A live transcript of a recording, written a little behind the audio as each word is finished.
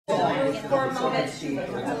for a moment. It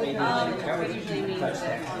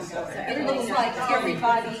looks like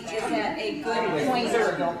everybody is at a good point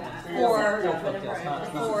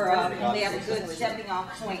they have a good stepping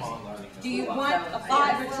off point. Do you want a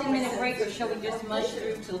 5 or 10 minute break, or shall we just mush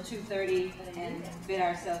through till 2:30 and fit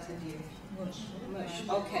ourselves into you? Mush.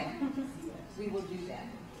 Okay. We will do that.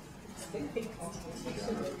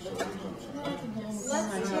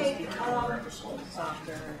 Let's take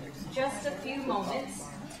just a few moments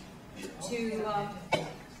to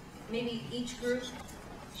maybe each group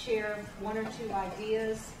share 1 or 2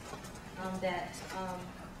 ideas that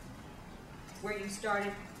where you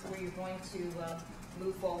started, where you're going to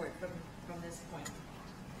move forward from this point.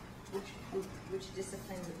 Which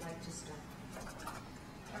discipline would like to start?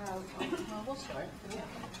 Well, we'll start. Yeah.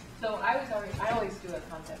 So I always do a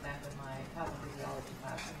concept map in my pathophysiology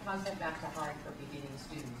class. And concept maps are hard for beginning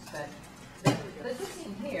students, but the good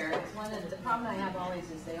thing here is the problem I have always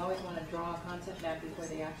is they always want to draw a concept map before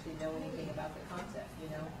they actually know anything about the concept. You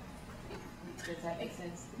know, does that make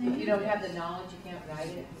sense? If you don't have the knowledge, you can't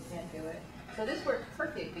write it. You can't do it. So this works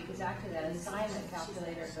perfect because actually that assignment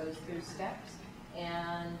calculator goes through steps.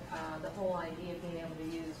 And the whole idea of being able to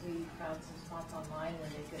use, we found some spots online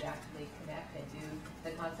where they could actually connect and do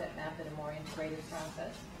the concept map in a more integrated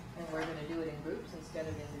process. And we're going to do it in groups instead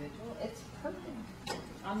of individual. It's perfect.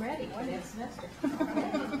 I'm ready for next semester. Did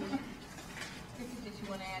you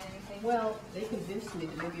want to add anything? Well, they convinced me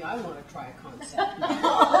that maybe I want to try a concept.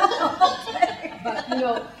 But you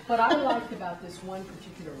know, what I liked about this one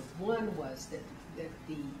particular one was that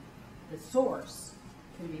the source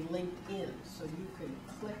can be linked in, so you can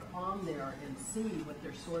click on there and see what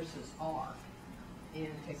their sources are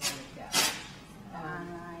and take a look at it.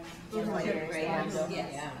 Yes.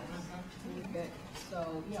 Yeah. Good.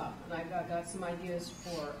 So yeah, and I got some ideas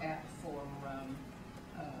for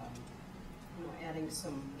adding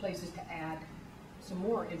some places to add some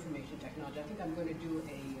more information technology. I think I'm going to do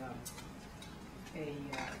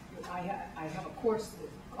I have a course.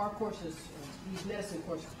 Our courses, these medicine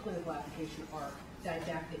courses, clinical application, are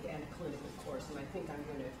didactic and a clinical course, and I think I'm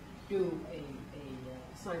going to do a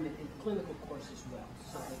assignment in the clinical course as well.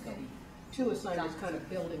 So there'll be 2 assignments kind of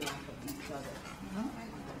building off of each other.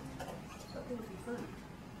 So I think it'll be fun.